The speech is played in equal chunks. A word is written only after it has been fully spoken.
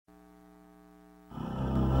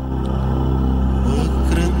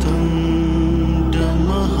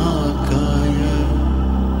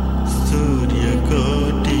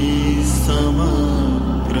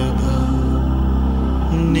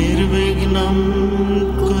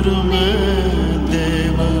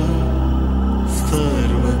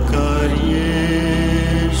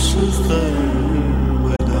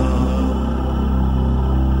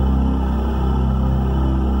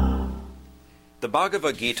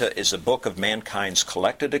Bhagavad Gita is a book of mankind's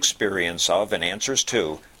collected experience of and answers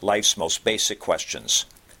to life's most basic questions.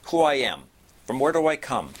 Who I am, from where do I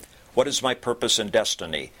come, what is my purpose and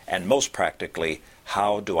destiny, and most practically,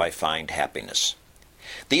 how do I find happiness?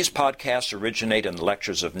 These podcasts originate in the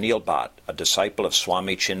lectures of Neil Bhatt, a disciple of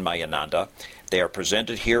Swami Chinmayananda. They are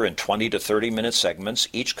presented here in 20 to 30-minute segments,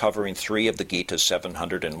 each covering 3 of the Gita's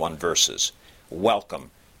 701 verses.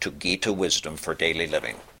 Welcome to Gita Wisdom for Daily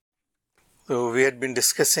Living. So we had been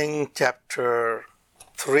discussing chapter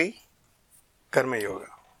 3, Karma Yoga,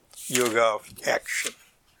 Yoga of Action.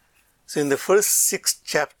 So in the first 6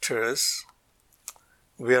 chapters,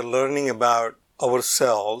 we are learning about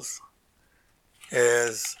ourselves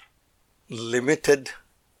as limited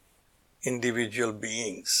individual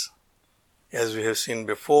beings. As we have seen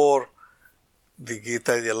before, the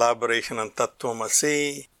Gita is the elaboration on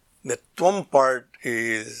Tattvamasi. The Tvam part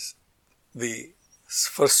is the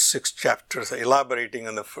first 6 chapters elaborating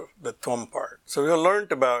on the Tvam part. So we have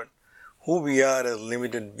learned about who we are as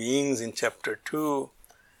limited beings in chapter 2,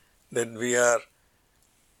 that we are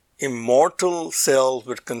immortal selves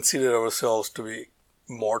but consider ourselves to be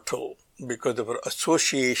mortal because of our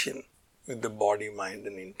association with the body, mind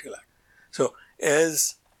and intellect. So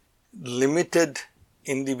as limited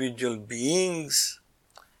individual beings,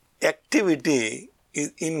 activity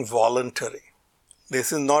is involuntary.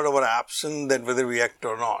 This is not our option that whether we act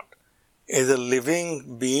or not. As a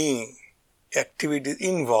living being, activity is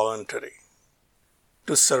involuntary.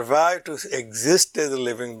 To survive, to exist as a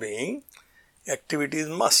living being, activity is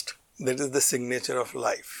must. That is the signature of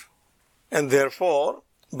life. And therefore,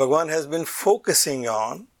 Bhagavan has been focusing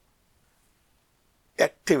on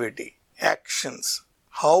activity, actions,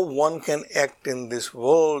 how one can act in this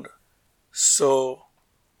world so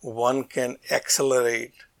one can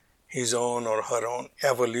accelerate his own or her own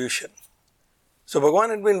evolution. So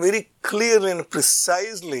Bhagavan had been very clearly and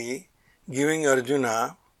precisely giving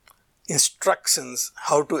Arjuna instructions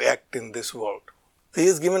how to act in this world. He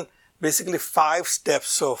has given basically 5 steps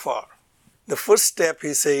so far. The first step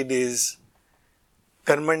he said is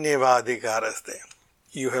Karmanyevadhikaraste.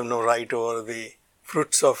 You have no right over the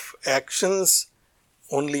fruits of actions,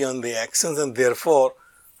 only on the actions, and therefore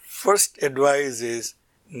first advice is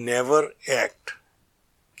never act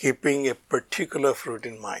keeping a particular fruit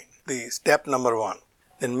in mind. The step number 1.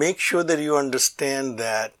 Then make sure that you understand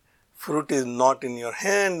that fruit is not in your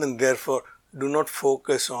hand and therefore do not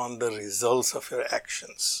focus on the results of your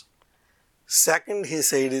actions. Second, he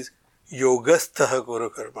said is Yogasthaha Kuru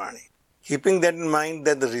Karmani. Keeping that in mind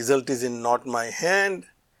that the result is in not my hand,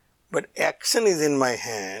 but action is in my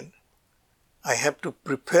hand, I have to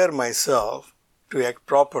prepare myself to act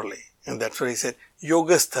properly. And that's what he said,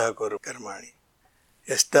 Yogasthaha Kuru Karmani.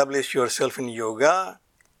 Establish yourself in yoga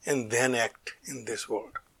and then act in this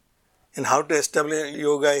world. And how to establish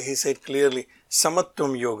yoga, he said clearly,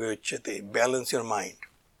 Samatvam Yoga Uchyate, balance your mind.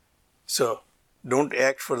 So, don't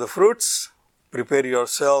act for the fruits, prepare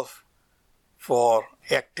yourself for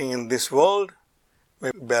acting in this world by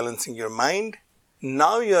balancing your mind.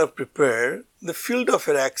 Now you are prepared, the field of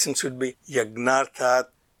your action should be Yagnarthat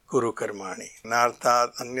Kuru Karmani.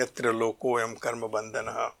 Narthat Anyatra Lokoyam Karma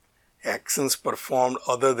Bandhanaha. Actions performed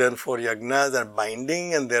other than for yagnas are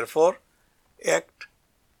binding and therefore act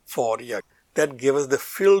for yagna. That gives us the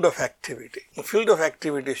field of activity. The field of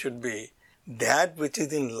activity should be that which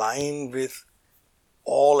is in line with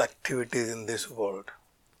all activities in this world,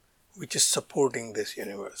 which is supporting this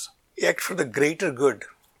universe. Act for the greater good,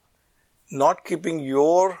 not keeping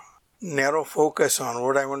your narrow focus on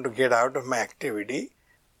what I want to get out of my activity,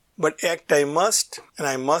 but act I must, and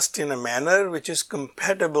I must in a manner which is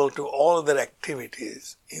compatible to all other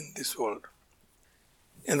activities in this world.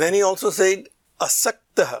 And then he also said,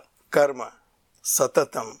 Asaktaha karma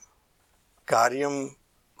satatam karyam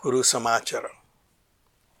kuru samachara.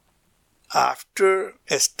 After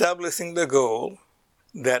establishing the goal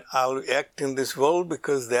that I will act in this world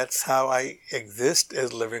because that's how I exist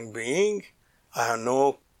as a living being, I have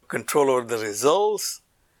no control over the results,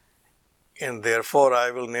 and therefore I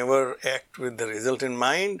will never act with the result in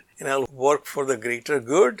mind, and I'll work for the greater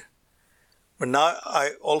good. But now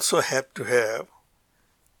I also have to have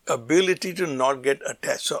ability to not get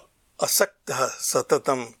attached. So, asaktaha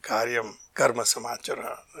satatam karyam karma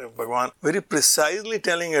samachara. Bhagavan very precisely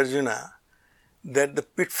telling Arjuna that the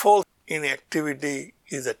pitfall in activity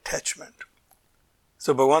is attachment.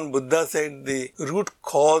 So Bhagavan Buddha said the root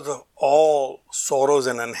cause of all sorrows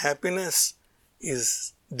and unhappiness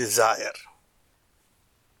is desire.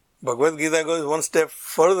 Bhagavad Gita goes one step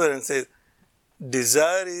further and says,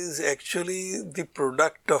 desire is actually the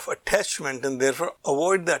product of attachment and therefore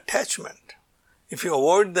avoid the attachment. If you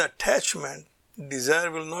avoid the attachment,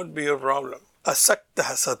 desire will not be your problem.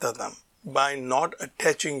 Asaktah satatam, by not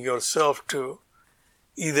attaching yourself to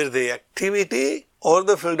either the activity or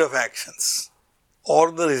the field of actions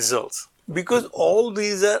or the results. Because all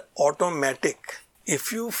these are automatic.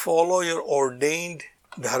 If you follow your ordained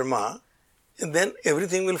dharma, then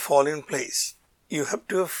everything will fall in place. You have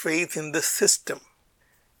to have faith in the system,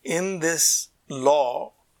 in this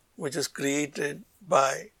law which is created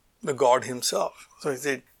by the God Himself. So He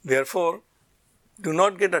said, therefore, do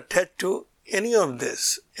not get attached to any of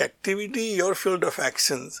this activity, your field of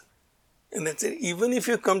actions. And that's it. Even if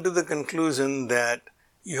you come to the conclusion that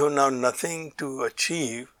you have now nothing to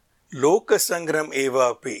achieve, loka sangram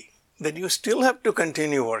eva api, that you still have to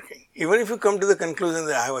continue working. Even if you come to the conclusion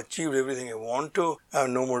that I have achieved everything I want to, I have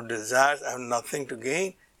no more desires, I have nothing to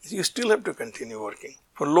gain, you still have to continue working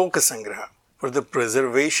for loka sangraha, for the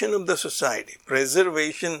preservation of the society,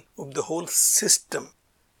 preservation of the whole system.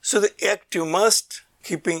 So the act you must,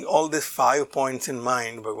 keeping all these 5 points in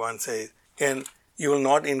mind, Bhagavan says, and you will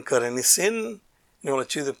not incur any sin, you will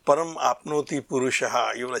achieve the param apnoti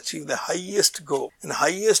purushaha, you will achieve the highest goal. And the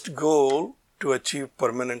highest goal to achieve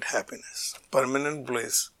permanent happiness, permanent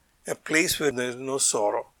bliss, a place where there is no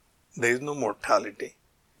sorrow, there is no mortality,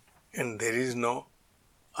 and there is no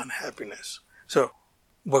unhappiness. So,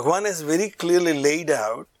 Bhagavan has very clearly laid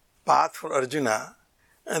out path for Arjuna,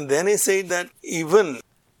 and then he said that even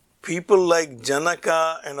people like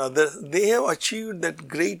Janaka and others, they have achieved that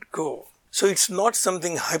great goal. So it's not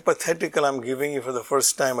something hypothetical I'm giving you for the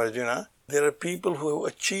first time, Arjuna. There are people who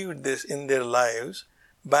have achieved this in their lives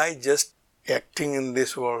by just acting in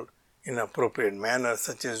this world in appropriate manner,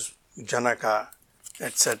 such as Janaka,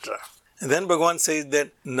 etc. And then Bhagavan says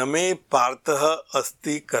that Name partha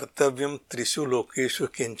asti kartavyam trishu lokeshu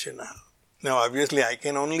kinchana. Now obviously I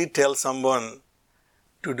can only tell someone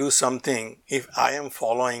to do something if I am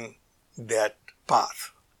following that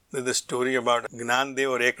path. There's the story about Gnandev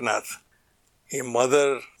or Eknath. A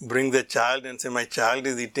mother brings the child and says, my child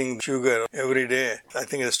is eating sugar every day. I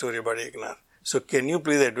think it's a story about Eknath. So can you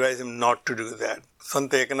please advise him not to do that?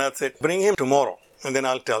 Sant Eknath said, bring him tomorrow and then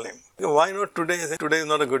I'll tell him. Why not today? I said, today is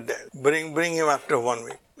not a good day. Bring him after 1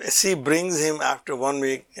 week. She brings him after 1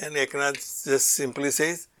 week and Eknath just simply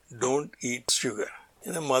says, don't eat sugar.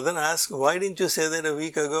 And the mother asked, why didn't you say that a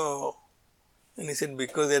week ago? And he said,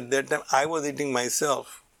 because at that time I was eating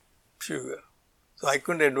myself sugar. So I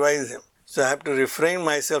couldn't advise him. So I have to refrain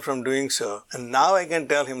myself from doing so. And now I can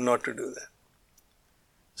tell him not to do that.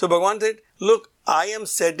 So Bhagavan said, look, I am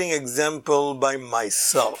setting example by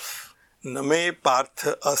myself. Name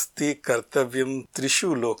partha asti kartavyam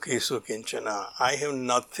trishu lokesu kinchana. I have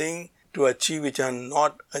nothing to achieve which I have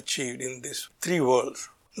not achieved in these 3 worlds.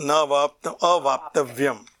 Na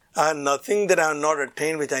avaptavyam. I have nothing that I have not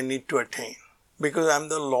attained which I need to attain. Because I am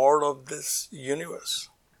the Lord of this universe.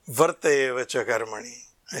 Vartayeva cha karmani.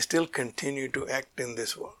 I still continue to act in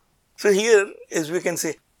this world. So here, as we can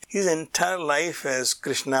see, his entire life as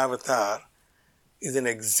Krishna Avatar is an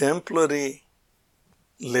exemplary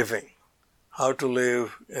living. How to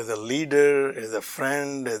live as a leader, as a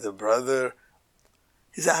friend, as a brother.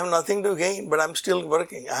 He said, I have nothing to gain, but I'm still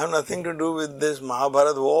working. I have nothing to do with this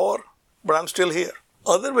Mahabharat war, but I'm still here.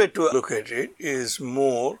 Other way to look at it is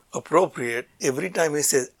more appropriate. Every time he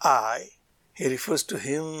says I, he refers to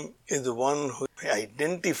him as the one who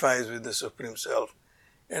identifies with the Supreme Self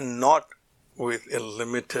and not with a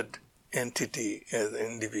limited entity as an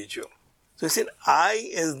individual. So he said,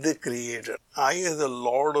 I as the creator, I as the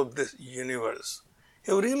Lord of this universe,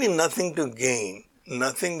 have really nothing to gain,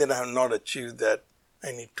 nothing that I have not achieved that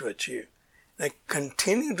I need to achieve. I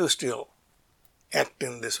continue to still act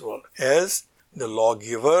in this world as the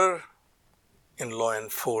lawgiver and law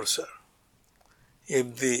enforcer.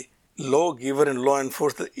 If the lawgiver and law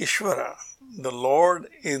enforcer, Ishvara, the Lord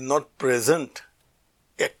is not present,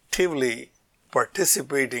 actively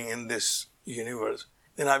participating in this universe,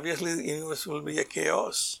 then obviously the universe will be a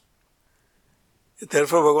chaos.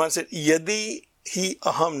 Therefore Bhagavan said, Yadi hi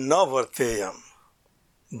aham na varteyam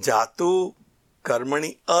jatu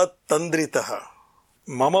karmani atandritaha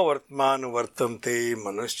mama vartman vartamte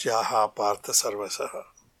manushyaha partha sarvasaha.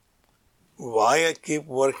 Why I keep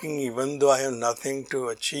working even though I have nothing to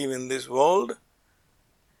achieve in this world?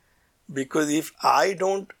 Because if I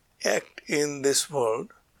don't act in this world,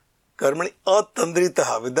 karmani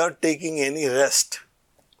atandritaha, without taking any rest.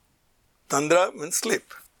 Tandra means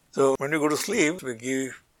sleep. So when we go to sleep, we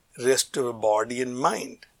give rest to the body and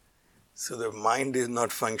mind. So the mind is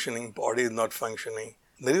not functioning, body is not functioning.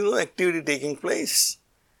 There is no activity taking place,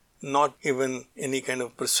 not even any kind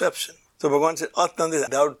of perception. So Bhagavan said, atandrita,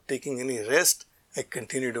 without taking any rest, I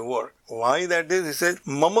continue to work. Why that is? He says,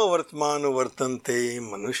 Mama vartmanu vartante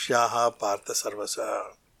manushyaha partha sarvasa.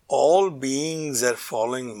 All beings are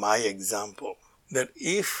following my example. That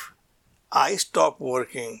if I stop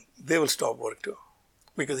working, they will stop work too.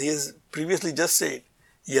 Because he has previously just said,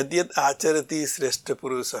 Yad yad acharati sreshta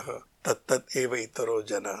purusaha tat tat eva itaro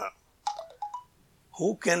janaha.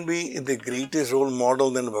 Who can be the greatest role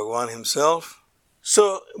model than Bhagavan himself?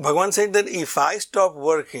 So Bhagavan said that if I stop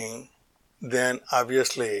working, then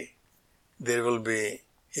obviously there will be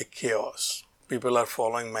a chaos. People are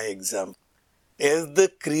following my example. As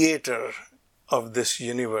the creator of this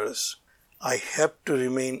universe, I have to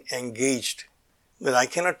remain engaged. But I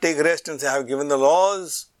cannot take rest and say, I have given the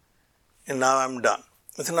laws and now I am done.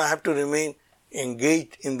 So I have to remain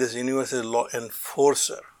engaged in this universe as law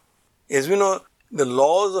enforcer. As we know, the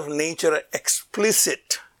laws of nature are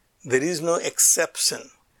explicit. There is no exception.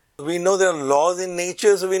 We know there are laws in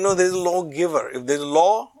nature, so we know there is a lawgiver. If there is a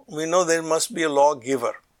law, we know there must be a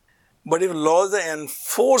lawgiver. But if laws are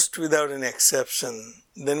enforced without an exception,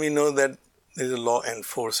 then we know that there is a law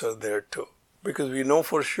enforcer there too. Because we know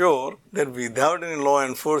for sure that without any law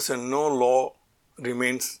enforcer, no law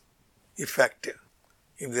remains effective.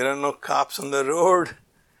 If there are no cops on the road,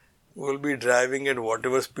 we will be driving at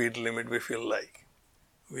whatever speed limit we feel like.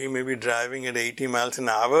 We may be driving at 80 miles an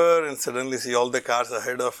hour and suddenly see all the cars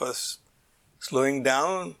ahead of us slowing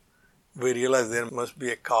down. We realize there must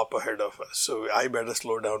be a cop ahead of us, so I better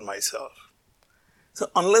slow down myself. So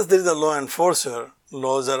unless there is a law enforcer,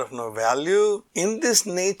 laws are of no value. In this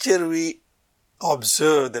nature, we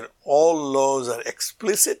observe that all laws are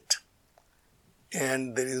explicit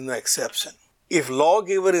and there is no exception. If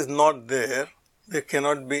lawgiver is not there, there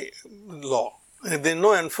cannot be law. And if there is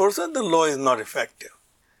no enforcer, the law is not effective.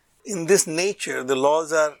 In this nature, the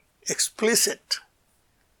laws are explicit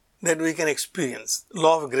that we can experience.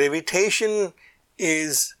 Law of gravitation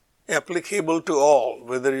is applicable to all,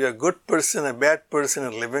 whether you are a good person, a bad person,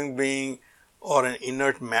 a living being, or an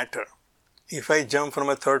inert matter. If I jump from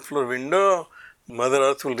a third floor window, Mother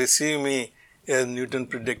Earth will receive me as Newton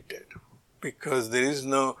predicted, because there is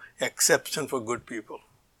no exception for good people.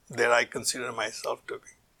 That I consider myself to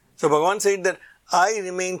be. So Bhagavan said that I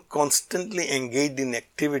remain constantly engaged in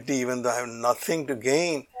activity even though I have nothing to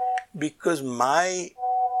gain, because my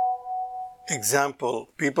example,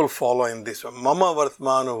 people follow in this way. Mama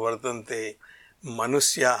vartmanu vartante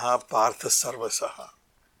manusyaha partha sarvasaha.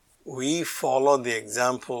 We follow the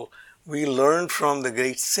example. We learn from the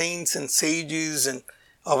great saints and sages and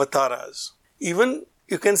avatars. Even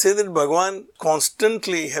you can say that Bhagavan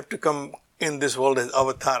constantly have to come in this world as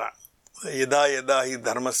avatara. Yada yada hi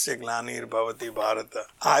dharmasya glanir bhavati bharata.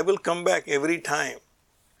 I will come back every time.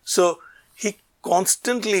 So he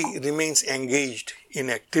constantly remains engaged in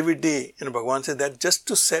activity, and Bhagavan said that just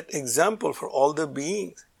to set example for all the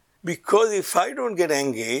beings. Because if I don't get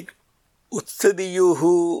engaged,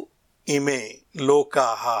 utsadiyuhu ime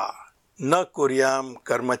lokaha na kuryam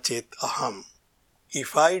karma chet aham.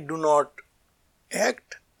 If I do not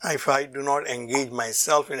act, if I do not engage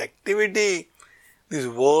myself in activity, these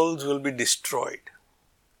worlds will be destroyed.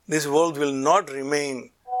 This world will not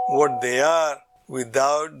remain what they are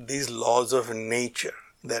without these laws of nature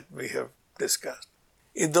that we have discussed.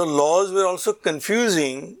 If the laws were also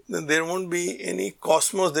confusing, then there won't be any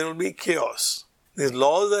cosmos, there will be chaos. These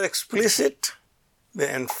laws are explicit, they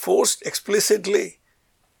are enforced explicitly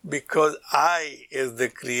because I, as the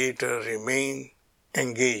creator, remain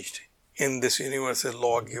engaged in this universe as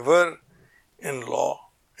lawgiver and law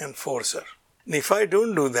enforcer. And if I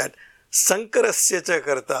don't do that, sankarasya cha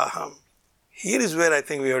kartaham. Here is where I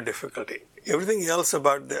think we have difficulty. Everything else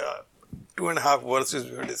about the 2.5 verses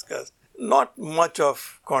we have discussed, not much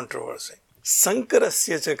of controversy.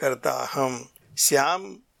 Sankarasya cha kartaham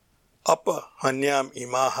syam apahanyam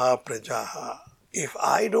imaha prajaha. If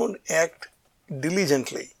I don't act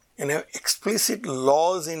diligently and have explicit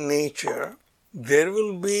laws in nature, there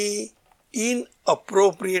will be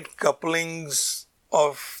inappropriate couplings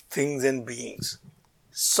of things and beings.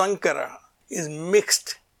 Sankara is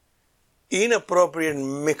mixed, inappropriate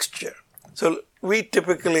mixture. So we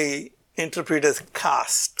typically interpret as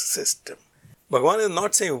caste system. Bhagavan is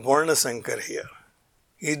not saying Varna Sankar here.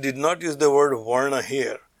 He did not use the word Varna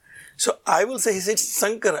here. So I will say, he said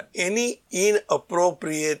Sankara, any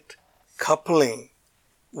inappropriate coupling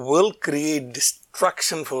will create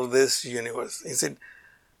destruction for this universe. He said,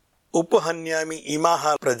 Upahanyami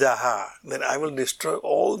imaha prajaha, that I will destroy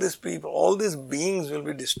all these people, all these beings will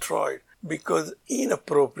be destroyed because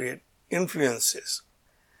inappropriate influences.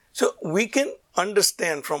 So we can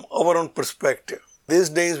understand from our own perspective. These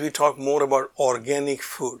days we talk more about organic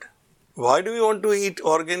food. Why do we want to eat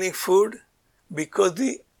organic food? because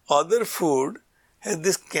the other food has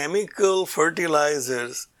these chemical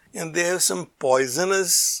fertilizers and they have some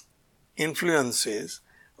poisonous influences,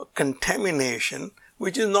 contamination,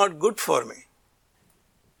 which is not good for me.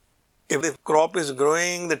 If the crop is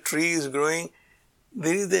growing, the tree is growing,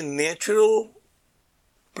 there is a natural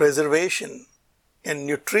preservation and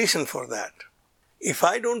nutrition for that. If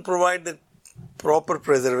I don't provide the proper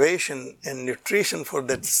preservation and nutrition for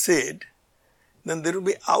that seed, then there will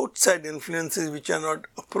be outside influences which are not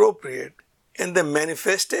appropriate, and the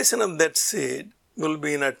manifestation of that seed will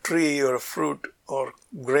be in a tree or a fruit or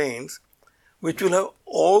grains, which will have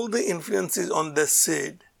all the influences on the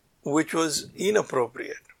seed which was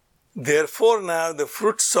inappropriate. Therefore now the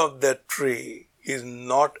fruits of that tree is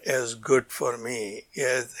not as good for me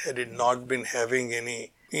as had it not been having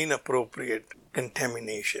any inappropriate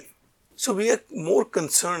contamination. So we are more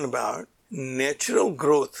concerned about natural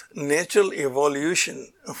growth, natural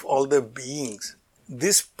evolution of all the beings.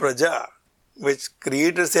 This praja, which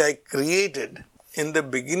creators say I created in the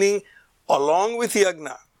beginning along with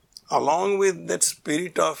yagna, along with that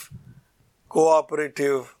spirit of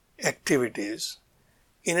cooperative activities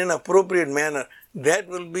in an appropriate manner, that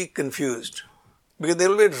will be confused. Because there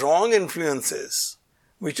will be wrong influences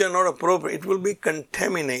which are not appropriate. It will be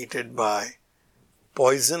contaminated by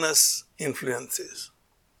poisonous influences.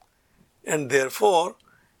 And therefore,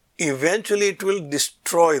 eventually it will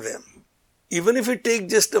destroy them. Even if we take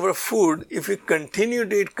just our food, if we continue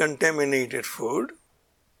to eat contaminated food,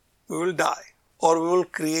 we will die. Or we will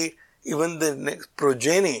create even the next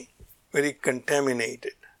progeny very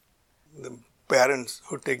contaminated. The parents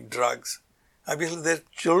who take drugs, obviously their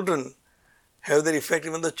children have their effect,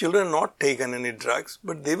 even though children have not taken any drugs,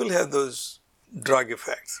 but they will have those drug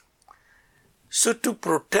effects. So to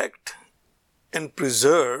protect and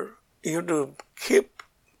preserve, you have to keep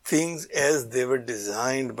things as they were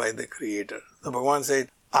designed by the Creator. So Bhagavan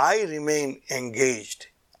said, I remain engaged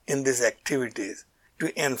in these activities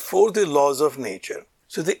to enforce the laws of nature.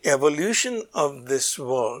 So the evolution of this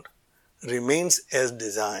world remains as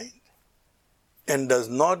designed and does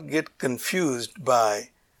not get confused by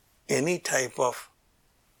any type of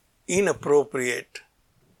inappropriate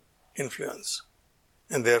influence.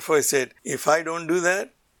 And therefore he said, if I don't do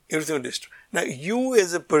that, everything will destroy. Now you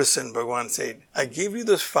as a person, Bhagavan said, I gave you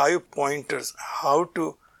those 5 pointers how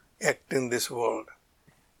to act in this world.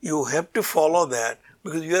 You have to follow that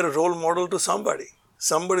because you are a role model to somebody.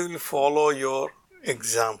 Somebody will follow your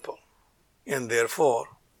example. And therefore,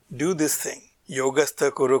 do this thing.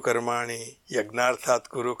 Yogastha kuru karmani, yagnarthat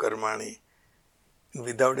kuru karmani.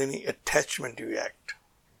 Without any attachment you act.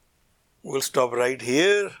 We'll stop right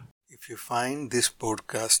here. If you find this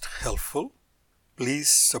podcast helpful, please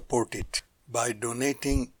support it by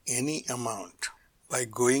donating any amount by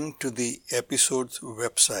going to the episode's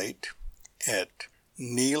website at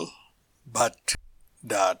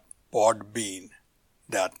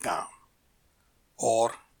neilbhatt.podbean.com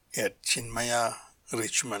or at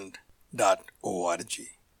chinmayarichmond.org.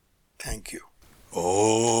 Thank you. Om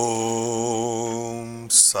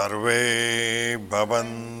Sarve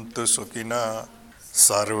Bhavantu Sukhina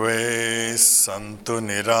Sarve Santu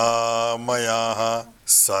Niramayaha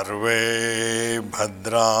Sarve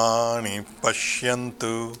Bhadrani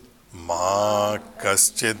Pashyantu Ma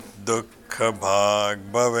Kaschid Dukkha Bhag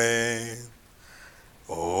Bhavet.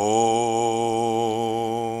 Om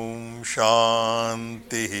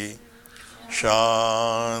Shantihi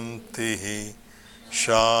Shantihi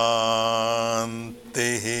Shantihi.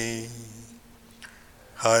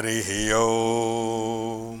 Harihi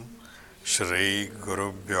Om. Shri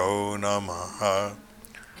Gurubhyo Namaha.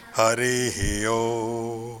 Harihi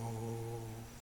Om.